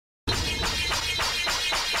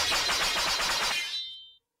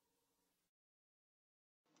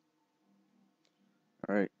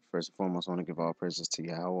Alright, first and foremost, I want to give all praises to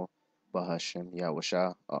Yahweh, Bahashem, Yahweh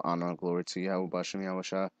Shah, honor and glory to Yahweh, Bahashem, Yahweh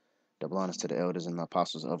Shah, double honors to the elders and the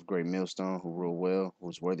apostles of Great Millstone who rule well,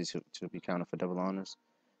 who's worthy to be counted for double honors.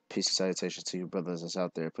 Peace and salutations to you brothers that's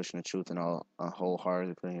out there pushing the truth and all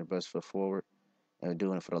wholeheartedly putting your best foot forward and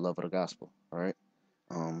doing it for the love of the gospel. Alright,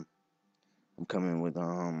 I'm coming with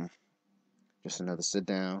just another sit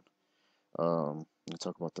down. To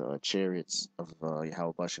talk about the chariots of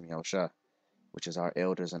Yahweh, Bahashem, Yahweh Shah, which is our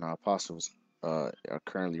elders and our apostles, are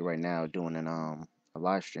currently right now doing a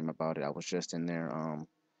live stream about it. I was just in there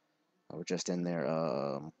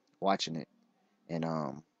watching it, and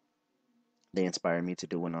they inspired me to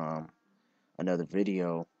do another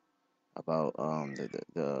video about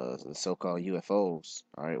the so-called UFOs,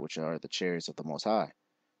 all right, which are the chariots of the Most High,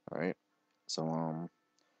 all right. So I'm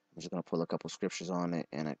just gonna pull a couple scriptures on it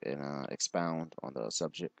and expound on the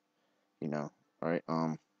subject, you know, all right.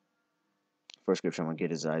 First scripture I'm gonna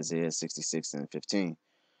get is Isaiah 66:15.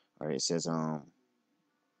 All right, it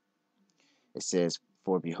says,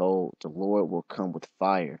 "For behold, the Lord will come with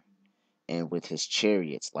fire, and with his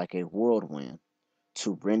chariots like a whirlwind,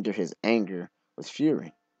 to render his anger with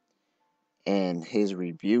fury, and his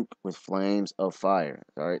rebuke with flames of fire."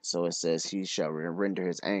 All right, so it says he shall render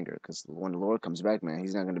his anger, because when the Lord comes back, man,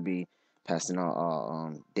 he's not going to be passing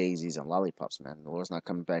out daisies and lollipops, man. The Lord's not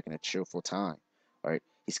coming back in a cheerful time. All right,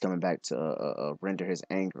 he's coming back to render his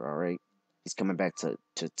anger. All right, he's coming back to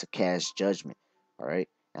cast judgment. All right,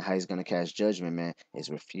 and how he's going to cast judgment, man, is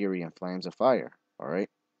with fury and flames of fire. All right.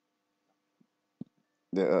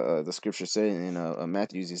 The scripture said in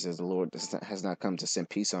Matthew, he says the Lord has not come to send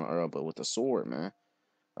peace on earth, but with a sword, man.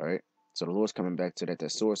 All right. So the Lord's coming back to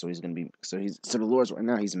that sword. So he's gonna be. So the Lord's right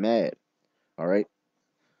now. He's mad. All right.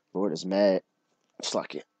 Lord is mad. It's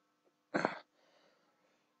like it.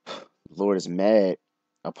 Lord is mad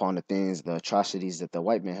upon the things, the atrocities that the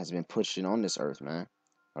white man has been pushing on this earth, man.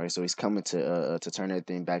 All right. So he's coming to turn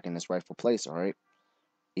everything back in its rightful place. All right.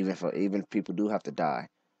 Even if people do have to die.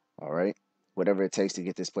 All right. Whatever it takes to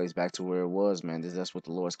get this place back to where it was, man, that's what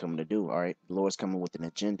the Lord's coming to do. All right. The Lord's coming with an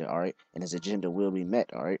agenda. All right. And his agenda will be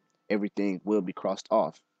met. All right. Everything will be crossed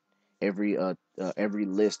off. Every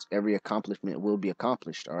list, every accomplishment will be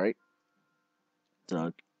accomplished. All right.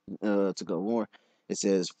 To to go on, it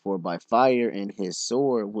says, "For by fire and his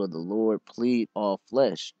sword will the Lord plead all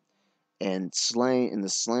flesh, and the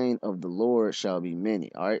slain of the Lord shall be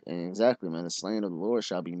many." All right, and exactly, man, the slain of the Lord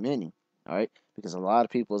shall be many. All right, because a lot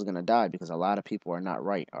of people is gonna die because a lot of people are not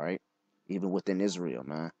right. All right, even within Israel,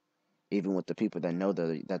 man, even with the people that know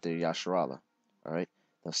that they're Yasharallah. All right,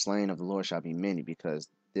 the slain of the Lord shall be many because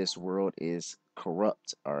this world is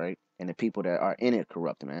corrupt. All right, and the people that are in it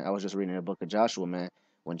corrupt, man. I was just reading the book of Joshua, man,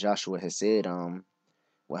 when Joshua had said,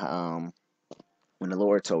 when, um, when the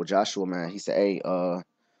Lord told Joshua, man, he said, "Hey, go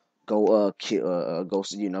go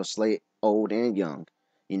slay old and young,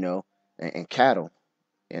 you know, and cattle,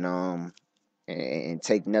 and and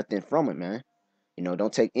take nothing from it, man.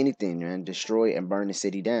 Don't take anything, man. Destroy and burn the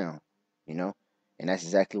city down, you know." And that's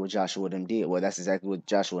exactly what Joshua them did. Well, that's exactly what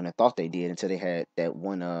Joshua and they thought they did until they had that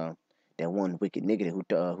one wicked nigga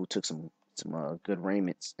who took some good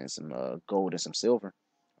raiments and some gold and some silver.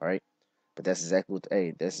 All right. But that's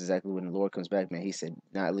exactly when the Lord comes back, man. He said,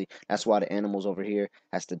 not leave. That's why the animals over here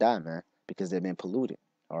has to die, man, because they've been polluted.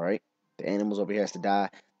 All right, the animals over here has to die.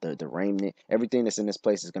 The raiment, everything that's in this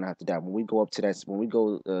place is gonna have to die. When we go up to that, when we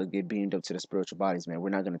go get beamed up to the spiritual bodies, man, we're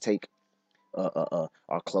not gonna take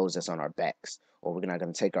our clothes that's on our backs, or we're not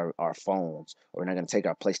gonna take our phones, or we're not gonna take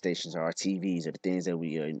our PlayStations or our TVs or the things that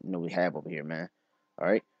we have over here, man. All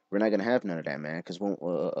right, we're not gonna have none of that, man. Because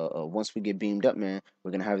once we get beamed up, man, we're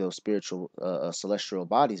gonna have those spiritual, celestial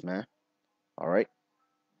bodies, man. All right.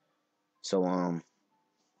 So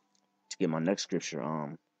to get my next scripture,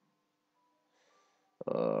 I'm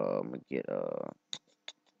gonna get 1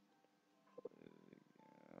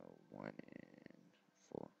 and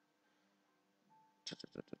 4.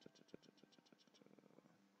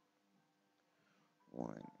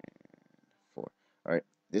 1 and 4. All right.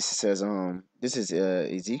 This is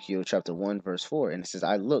Ezekiel chapter 1 verse 4, and it says,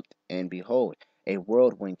 "I looked, and behold, a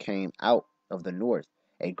whirlwind came out of the north,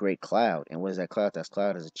 a great cloud." And what is that cloud? That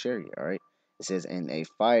cloud is a chariot. All right. It says, "And a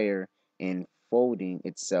fire enfolding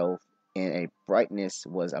itself, and a brightness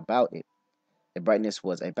was about it. The brightness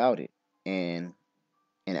was about it, and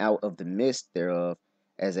out of the midst thereof,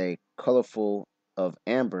 as a colorful of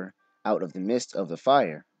amber, out of the midst of the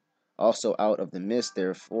fire. Also out of the midst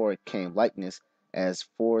therefore came likeness as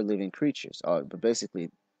four living creatures." But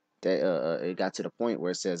basically, that it got to the point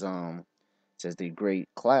where it says the great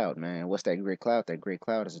cloud, man. What's that great cloud? That great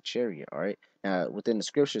cloud is a chariot. All right. Now within the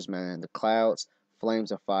scriptures, man, the clouds,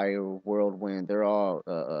 flames of fire, whirlwind. They're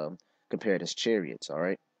all compared as chariots. All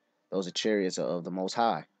right, those are chariots of the Most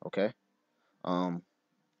High. Okay. Um,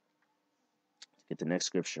 get the next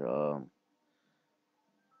scripture.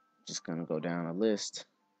 Just gonna go down a list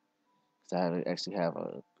because actually have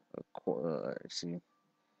actually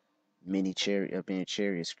many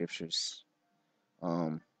chariot scriptures.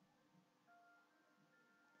 Um,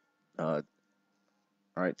 uh,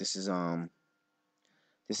 all right, this is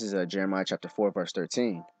Jeremiah chapter 4 verse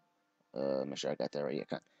 13. Make sure I got that right.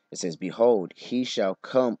 Yeah, it says, "Behold, he shall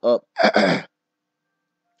come up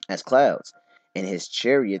as clouds, and his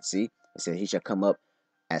chariots." See, it said he shall come up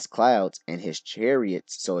as clouds, and his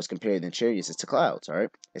chariots. So it's compared in chariots is to clouds. All right.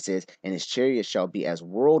 It says, and his chariots shall be as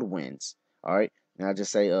whirlwinds. All right. Now I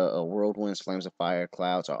just say whirlwinds, flames of fire,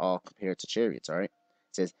 clouds are all compared to chariots. All right.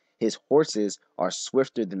 It says his horses are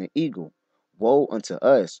swifter than the eagle. Woe unto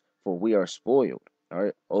us, for we are spoiled. All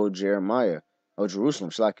right. O Jeremiah, O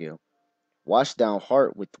Jerusalem, Shlakil, wash down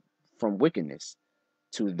heart with from wickedness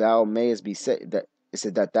to thou mayest be saved. That it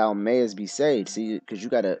said that thou mayest be saved. See, because you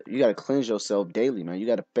gotta cleanse yourself daily, man. You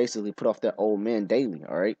gotta basically put off that old man daily.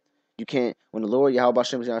 All right. You can't when the Lord Yahweh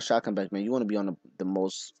Shem Shah come back, man. You want to be on the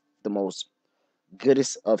most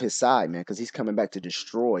goodest of His side, man, because He's coming back to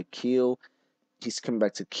destroy, kill. He's coming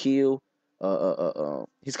back to kill.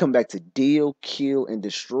 He's coming back to deal, kill, and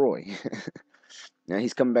destroy. Now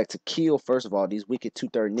he's coming back to kill, first of all, these wicked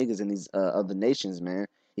two-third niggas in these other nations, man.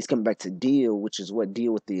 He's coming back to deal, which is what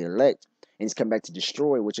deal with the elect, and he's coming back to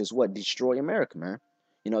destroy, which is what destroy America, man.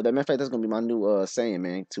 You know, that matter of fact, that's gonna be my new saying,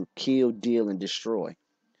 man. To kill, deal, and destroy.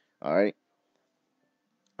 All right.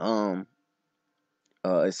 Um,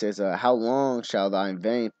 it says, "How long shall thy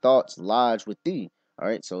vain thoughts lodge with thee?" All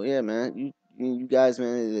right, so yeah, man, you guys,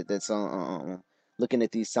 man, that's looking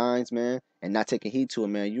at these signs, man, and not taking heed to it,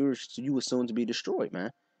 man. You were soon to be destroyed,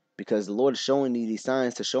 man, because the Lord is showing you these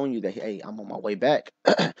signs to showing you that hey, I'm on my way back,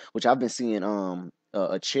 which I've been seeing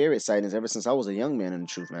a chariot sightings ever since I was a young man in the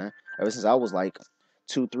truth, man. Ever since I was like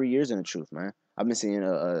 2 3 years in the truth, man. I've been seeing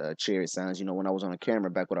a chariot signs. You know, when I was on a camera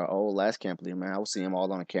back with our old last camp leader, man, I was seeing them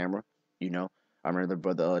all on a camera. You know, I remember the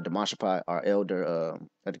brother Demashapai, our elder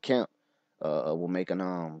at the camp, will making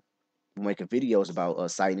videos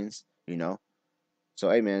about sightings. You know, so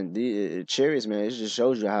hey man, the chariots, man, it just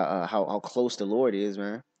shows you how close the Lord is,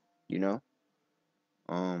 man. You know,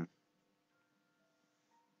 um,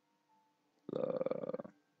 uh,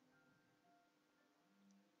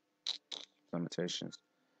 limitations.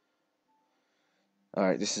 All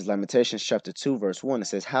right, this is Lamentations chapter 2, verse 1. It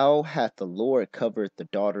says, "How hath the Lord covered the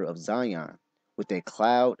daughter of Zion with a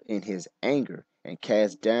cloud in his anger, and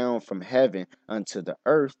cast down from heaven unto the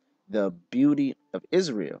earth the beauty of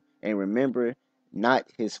Israel, and remember not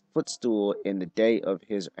his footstool in the day of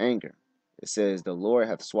his anger." It says, "The Lord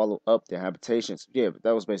hath swallowed up their habitations." Yeah, but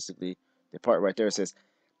that was basically the part right there.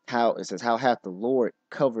 How hath the Lord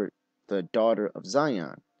covered the daughter of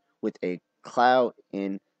Zion with a cloud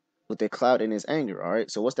in his anger. All right.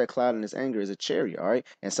 So what's that cloud in his anger is a chariot. All right.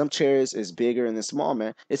 And some chariots is bigger and then small,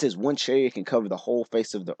 man. It says one chariot can cover the whole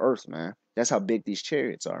face of the earth, man. That's how big these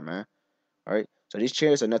chariots are, man. All right. So these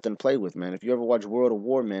chariots are nothing to play with, man. If you ever watch World of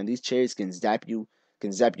War, man, these chariots can zap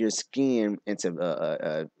your skin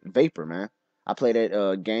into vapor, man. I played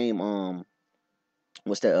that game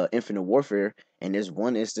what's that Infinite Warfare, and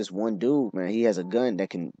it's this one dude, man. He has a gun that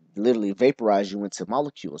can literally vaporize you into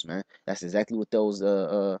molecules, man. That's exactly what those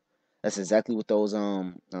what's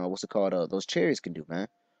it called, those cherries can do, man.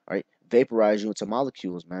 All right, vaporize you into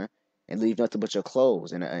molecules, man, and leave nothing but your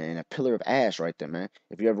clothes and a pillar of ash right there, man.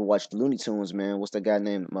 If you ever watched Looney Tunes, man, what's that guy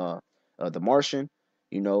named the Martian?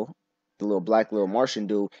 You know, the little black little Martian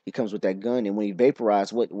dude. He comes with that gun, and when he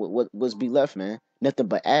vaporized, what's be left, man? Nothing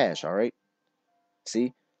but ash. All right.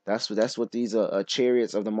 See, that's what these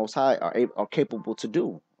chariots of the Most High are capable to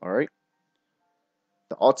do. All right,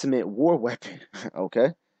 the ultimate war weapon. Okay.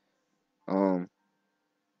 Um.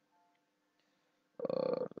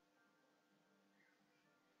 Uh,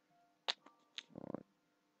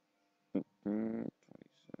 mm,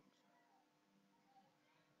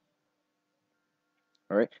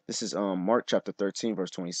 all right. This is Mark chapter 13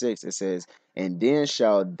 verse 26. It says, "And then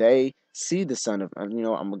shall they see the Son of." I'm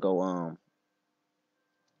gonna go.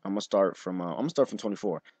 I'm gonna start from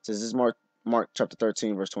 24. It says this is Mark chapter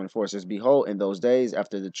 13 verse 24. It says, "Behold, in those days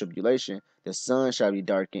after the tribulation, the sun shall be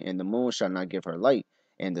darkened, and the moon shall not give her light,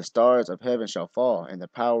 and the stars of heaven shall fall, and the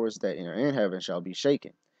powers that are in heaven shall be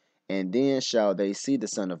shaken. And then shall they see the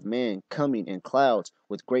Son of Man coming in clouds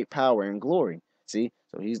with great power and glory." See,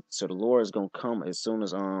 so the Lord is gonna come as soon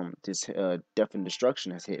as this death and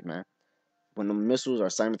destruction has hit, man. when the missiles are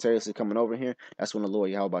simultaneously coming over here, that's when the Lord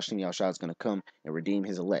Yahweh Bashim Yahshua is going to come and redeem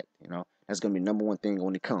his elect. That's going to be number one thing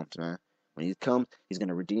when he comes, man. When he comes, he's going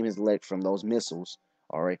to redeem his elect from those missiles,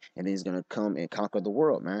 all right? And then he's going to come and conquer the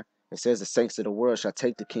world, man. It says the saints of the world shall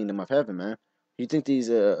take the kingdom of heaven, man. You think these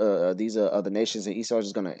other nations in Esau are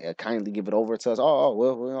just gonna kindly give it over to us?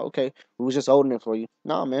 Well, okay, we was just holding it for you.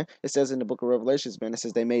 No, man. It says in the book of Revelations, man. It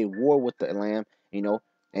says they made war with the Lamb,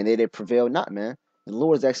 and they prevailed not, man. The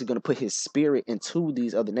Lord is actually gonna put His Spirit into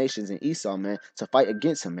these other nations in Esau, man, to fight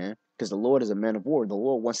against him, man. Because the Lord is a man of war. The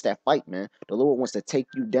Lord wants that fight, man. The Lord wants to take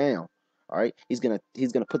you down. All right, He's gonna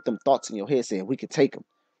put them thoughts in your head saying, "We can take him.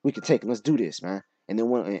 We can take him. Let's do this, man." And then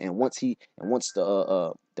once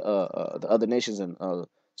the other nations and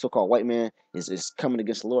so-called white man is coming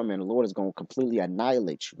against the Lord, man, the Lord is going to completely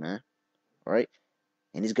annihilate you, man. All right,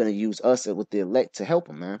 and He's going to use us with the elect to help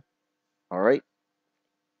him, man. All right.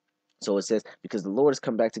 So it says because the Lord has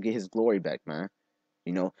come back to get His glory back, man.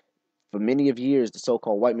 You know, for many of years, the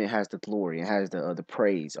so-called white man has the glory and has the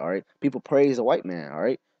praise. All right, people praise the white man. All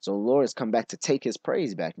right, so the Lord has come back to take His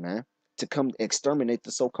praise back, man, to come exterminate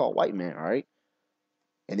the so-called white man. All right,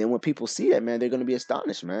 and then when people see that, man, they're going to be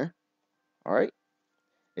astonished, man. All right.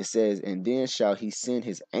 It says, and then shall he send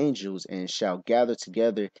his angels and shall gather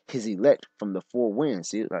together his elect from the four winds.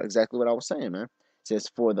 See, exactly what I was saying, man. It says,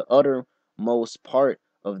 for the uttermost part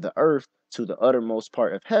of the earth to the uttermost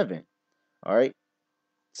part of heaven. All right.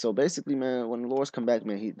 So basically, man, when the Lord's come back,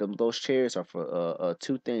 man, those chariots are for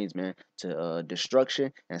two things, man, to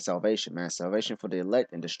destruction and salvation, man. Salvation for the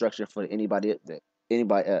elect and destruction for any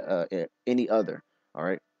other. All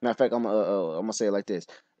right. Matter of fact, I'm gonna say it like this: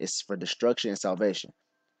 it's for destruction and salvation.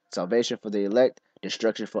 Salvation for the elect,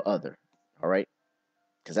 destruction for other. All right,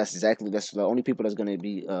 because that's the only people that's gonna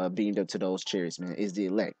be beamed up to those chariots, man, is the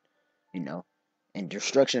elect, you know, and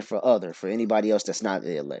destruction for other for anybody else that's not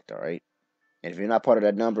the elect. All right, and if you're not part of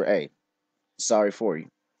that number, hey, sorry for you.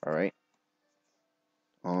 All right.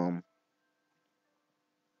 Um,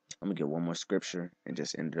 I'm gonna get one more scripture and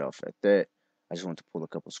just end it off at that. I just want to pull a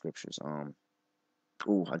couple scriptures.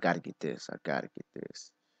 Ooh, I gotta get this. I gotta get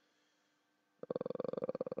this.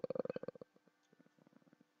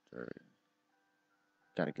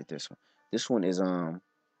 Gotta get this one. This one is I'm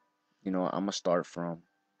gonna start from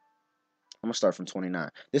 29.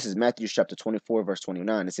 This is Matthew chapter 24, verse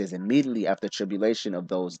 29. It says, immediately after tribulation of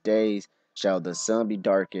those days shall the sun be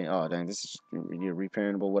darkened. Oh, dang, this is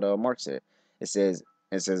repairable what Mark said. It says,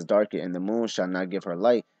 darken, and the moon shall not give her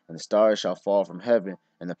light, and the stars shall fall from heaven,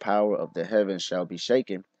 and the power of the heavens shall be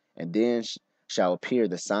shaken. And then shall appear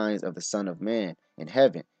the signs of the Son of Man in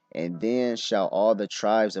heaven. And then shall all the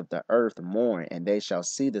tribes of the earth mourn, and they shall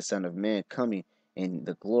see the Son of Man coming in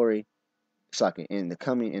the glory, in the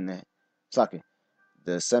coming in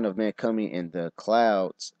the Son of Man coming in the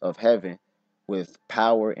clouds of heaven with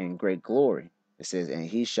power and great glory. It says, and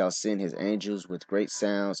he shall send his angels with great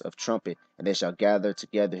sounds of trumpet, and they shall gather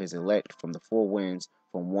together his elect from the four winds,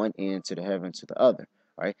 from one end to the heaven to the other.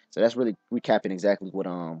 All right. So that's really recapping exactly what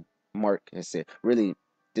Mark has said. Really,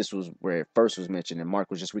 this was where it first was mentioned, and Mark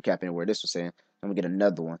was just recapping where this was saying. Let me get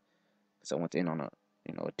another one because I went to end on a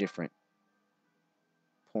different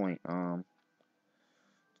point. Right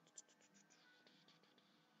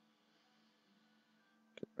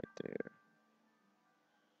there.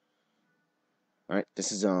 All right.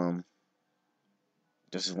 This is one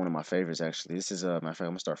of my favorites, actually. This is matter of fact, I'm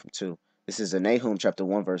gonna start from 2. This is Nahum chapter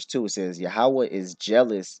 1, verse 2. It says, Yahweh is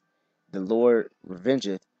jealous, the Lord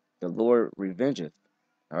revengeth, the Lord revengeth,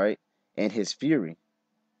 all right, and his fury.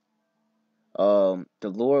 The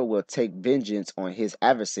Lord will take vengeance on his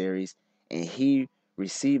adversaries, and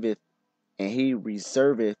receiveth he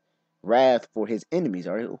reserveth wrath for his enemies.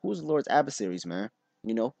 All right, who's the Lord's adversaries, man?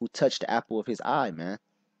 Who touched the apple of his eye, man?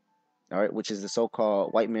 All right, which is the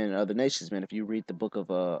so-called white man and other nations, man. If you read the book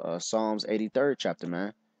of Psalms 83rd chapter,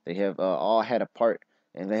 man, they have all had a part,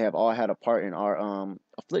 and they have all had a part in our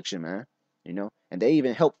affliction, man. And they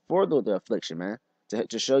even help further the affliction, man,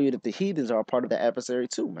 to show you that the heathens are a part of the adversary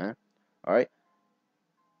too, man. All right,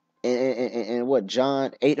 and what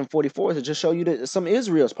John 8:44 to just show you that some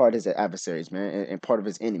Israel's part of his adversaries, man, and part of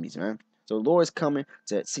his enemies, man. So the Lord is coming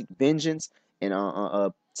to seek vengeance and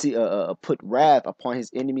put wrath upon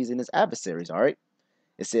his enemies and his adversaries. All right.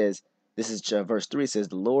 It says, this is verse 3. It says,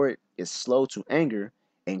 the Lord is slow to anger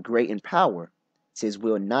and great in power. It says,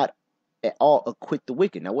 will not at all acquit the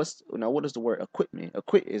wicked. Now, what does the word acquit mean?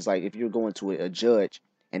 Acquit is like if you're going to a judge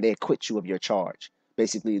and they acquit you of your charge.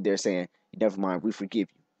 Basically, they're saying, never mind, we forgive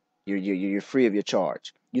you. You're free of your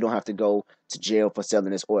charge. You don't have to go to jail for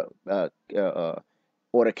selling this oil,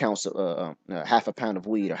 order counts half a pound of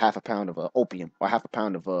weed or half a pound of opium or half a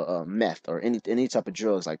pound of meth or any type of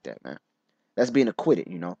drugs like that, man. That's being acquitted,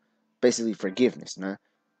 basically forgiveness, man.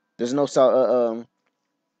 There's no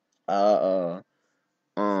uh,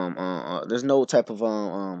 there's no type of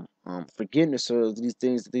forgiveness of these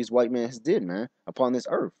things that these white men has did, man, upon this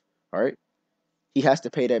earth. All right, he has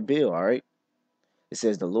to pay that bill. All right, it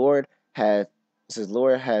says the Lord have it says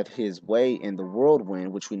Lord have His way in the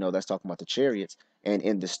whirlwind, which we know that's talking about the chariots, and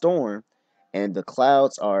in the storm, and the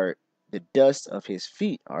clouds are the dust of His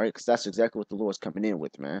feet. All right, because that's exactly what the Lord's coming in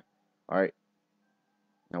with, man. All right.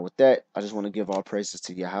 Now with that, I just want to give all praises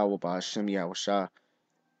to Yahweh by Hashem Yahweh.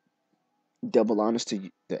 Double honors to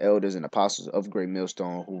the elders and apostles of Great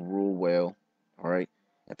Millstone who rule well. All right.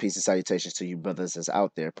 And peace and salutations to you brothers that's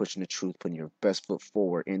out there pushing the truth, putting your best foot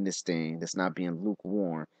forward in this thing, that's not being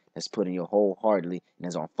lukewarm, that's putting your wholeheartedly and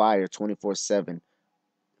is on fire 24/7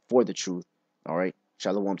 for the truth. All right.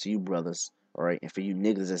 Shalom to you, brothers. All right. And for you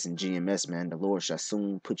niggas that's in GMS, man, the Lord shall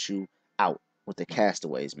soon put you out with the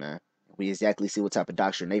castaways, man. We exactly see what type of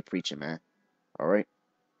doctrine they preaching, man. All right.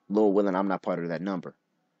 Lord willing, I'm not part of that number.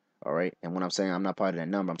 All right. And when I'm saying I'm not part of that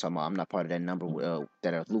number, I'm talking about I'm not part of that number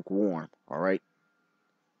that are lukewarm. All right.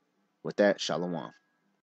 With that, shalom.